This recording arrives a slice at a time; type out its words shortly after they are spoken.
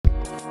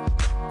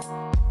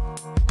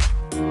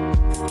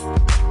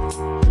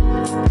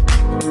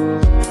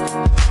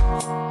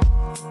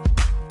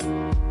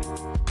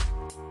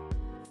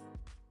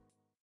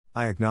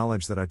I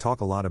acknowledge that I talk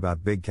a lot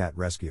about big cat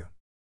rescue.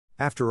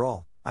 After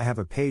all, I have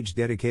a page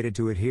dedicated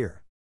to it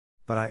here.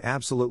 But I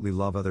absolutely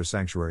love other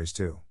sanctuaries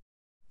too.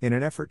 In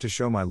an effort to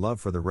show my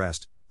love for the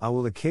rest, I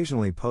will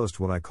occasionally post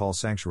what I call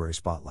sanctuary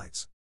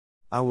spotlights.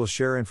 I will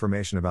share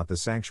information about the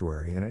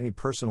sanctuary and any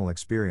personal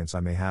experience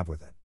I may have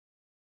with it.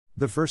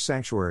 The first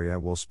sanctuary I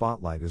will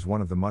spotlight is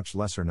one of the much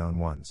lesser known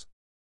ones.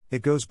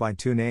 It goes by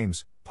two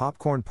names,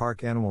 Popcorn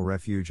Park Animal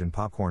Refuge and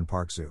Popcorn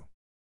Park Zoo.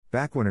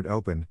 Back when it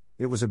opened,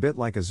 it was a bit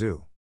like a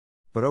zoo.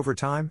 But over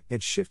time,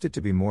 it shifted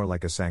to be more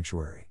like a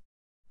sanctuary.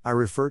 I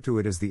refer to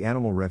it as the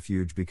Animal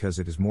Refuge because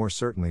it is more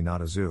certainly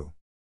not a zoo.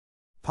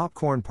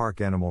 Popcorn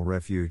Park Animal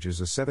Refuge is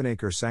a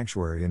 7-acre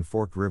sanctuary in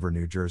Forked River,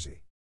 New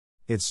Jersey.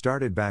 It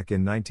started back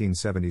in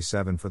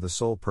 1977 for the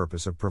sole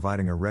purpose of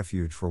providing a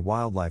refuge for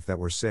wildlife that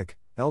were sick,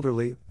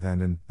 elderly,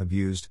 abandoned,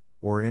 abused,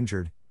 or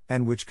injured,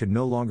 and which could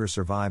no longer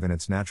survive in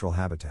its natural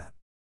habitat.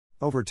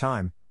 Over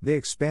time, they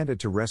expanded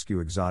to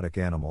rescue exotic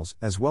animals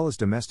as well as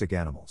domestic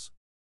animals.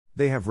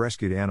 They have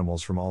rescued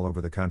animals from all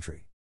over the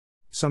country.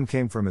 Some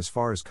came from as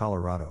far as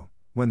Colorado,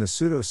 when the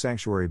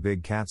pseudo-sanctuary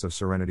Big Cats of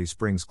Serenity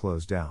Springs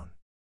closed down.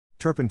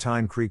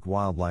 Turpentine Creek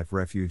Wildlife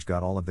Refuge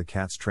got all of the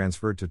cats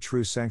transferred to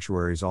true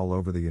sanctuaries all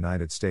over the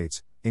United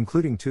States,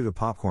 including two to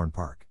Popcorn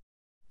Park.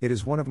 It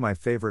is one of my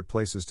favorite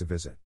places to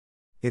visit.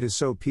 It is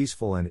so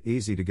peaceful and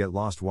easy to get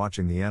lost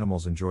watching the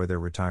animals enjoy their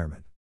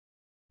retirement.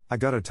 I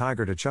got a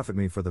tiger to chuff at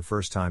me for the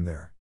first time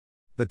there.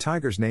 The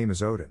tiger's name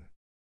is Odin.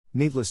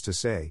 Needless to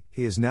say,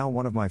 he is now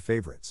one of my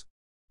favorites.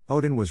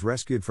 Odin was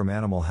rescued from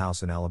Animal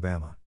House in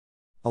Alabama.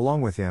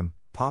 Along with him,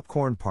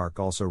 Popcorn Park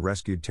also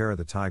rescued Tara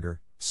the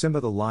tiger,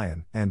 Simba the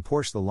lion, and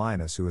Porsche the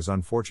lioness, who has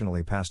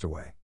unfortunately passed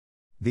away.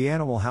 The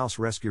Animal House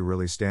rescue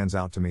really stands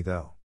out to me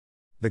though.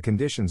 The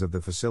conditions of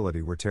the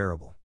facility were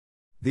terrible.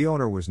 The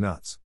owner was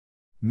nuts.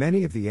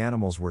 Many of the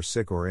animals were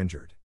sick or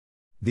injured.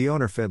 The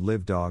owner fed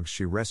live dogs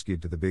she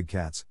rescued to the big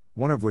cats,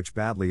 one of which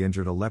badly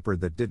injured a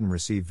leopard that didn't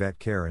receive vet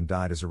care and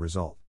died as a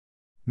result.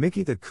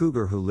 Mickey the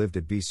cougar, who lived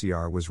at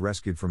BCR, was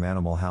rescued from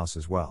Animal House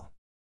as well.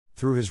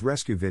 Through his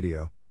rescue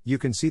video, you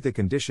can see the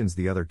conditions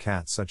the other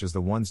cats, such as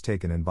the ones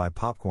taken in by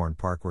Popcorn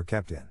Park, were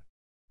kept in.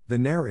 The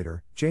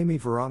narrator, Jamie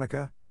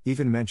Veronica,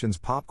 even mentions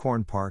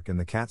Popcorn Park and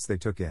the cats they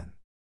took in.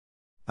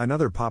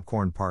 Another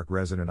Popcorn Park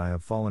resident I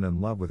have fallen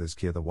in love with is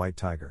Kia the white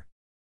tiger.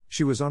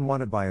 She was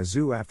unwanted by a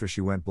zoo after she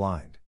went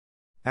blind.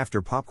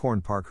 After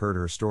Popcorn Park heard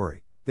her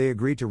story, they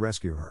agreed to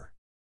rescue her.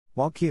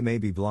 While Kia may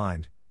be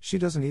blind, she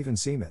doesn't even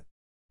seem it.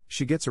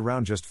 She gets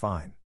around just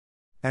fine.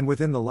 And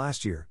within the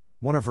last year,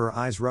 one of her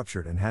eyes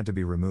ruptured and had to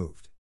be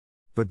removed.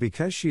 But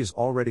because she is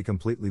already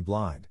completely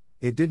blind,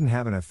 it didn't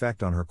have an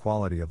effect on her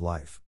quality of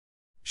life.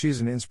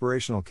 She's an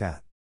inspirational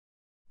cat.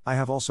 I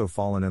have also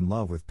fallen in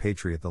love with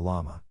Patriot the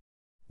llama.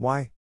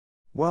 Why?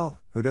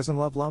 Well, who doesn't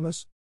love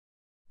llamas?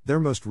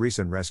 Their most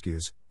recent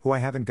rescues, who I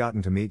haven't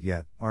gotten to meet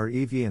yet, are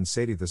Evie and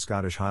Sadie the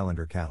Scottish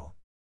Highlander cattle.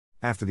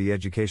 After the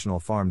educational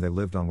farm they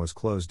lived on was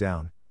closed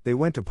down, they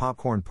went to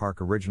Popcorn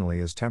Park originally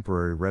as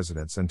temporary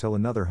residents until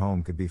another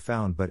home could be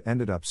found, but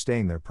ended up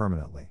staying there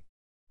permanently.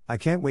 I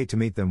can't wait to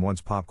meet them once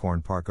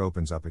Popcorn Park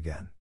opens up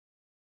again.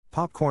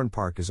 Popcorn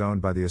Park is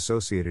owned by the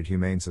Associated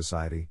Humane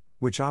Society,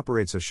 which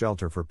operates a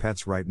shelter for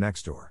pets right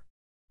next door.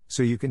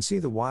 So you can see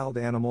the wild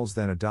animals,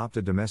 then adopt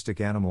a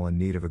domestic animal in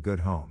need of a good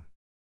home.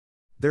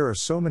 There are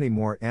so many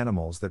more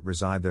animals that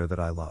reside there that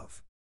I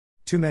love.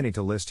 Too many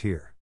to list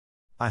here.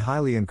 I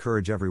highly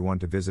encourage everyone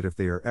to visit if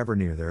they are ever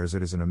near there, as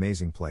it is an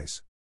amazing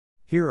place.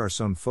 Here are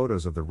some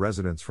photos of the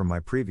residents from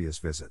my previous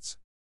visits.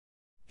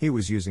 He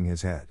was using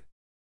his head.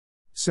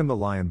 Simba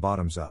lion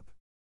bottoms up.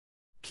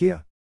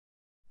 Kia.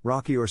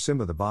 Rocky or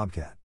Simba the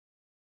bobcat.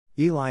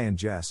 Eli and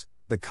Jess,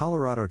 the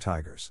Colorado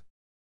tigers.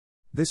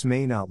 This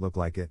may not look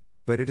like it,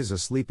 but it is a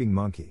sleeping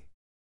monkey.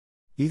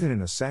 Even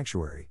in a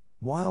sanctuary,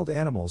 wild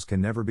animals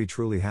can never be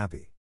truly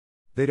happy.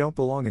 They don't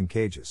belong in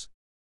cages.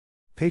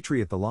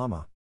 Patriot the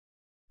llama.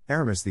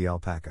 Aramis the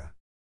alpaca.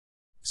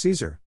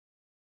 Caesar.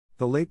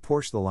 The late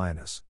Porsche the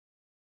lioness.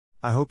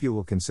 I hope you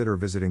will consider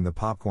visiting the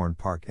Popcorn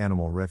Park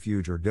Animal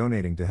Refuge or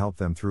donating to help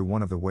them through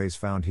one of the ways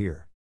found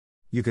here.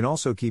 You can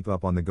also keep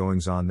up on the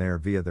goings-on there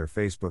via their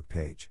Facebook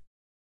page.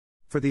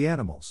 For the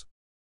animals.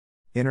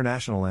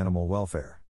 International Animal Welfare.